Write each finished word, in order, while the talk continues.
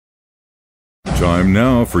Time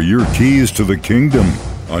now for your keys to the kingdom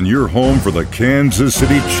on your home for the Kansas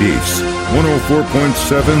City Chiefs.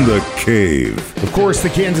 104.7 The Cave. Of course, the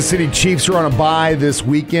Kansas City Chiefs are on a bye this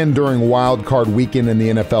weekend during Wild Card Weekend in the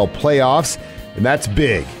NFL playoffs, and that's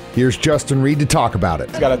big. Here's Justin Reed to talk about it.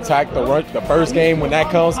 He's got to attack the first game when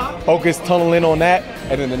that comes, focus, tunnel in on that,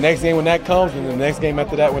 and then the next game when that comes, and the next game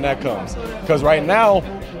after that when that comes. Because right now,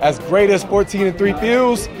 as great as 14-3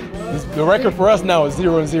 feels, the record for us now is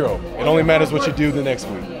 0-0. It only matters what you do the next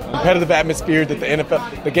week. Competitive atmosphere that the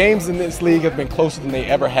NFL, the games in this league have been closer than they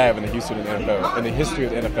ever have in the history of the NFL, in the history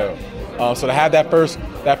of the NFL. So to have that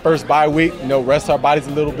first bye week, rest our bodies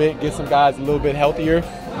a little bit, get some guys a little bit healthier,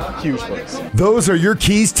 huge for us. Those are your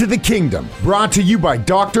keys to the kingdom. Brought to you by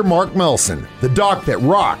Dr. Mark Melson, the doc that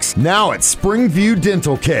rocks, now at Springview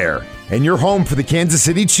Dental Care. And your home for the Kansas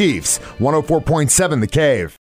City Chiefs, 104.7 The Cave.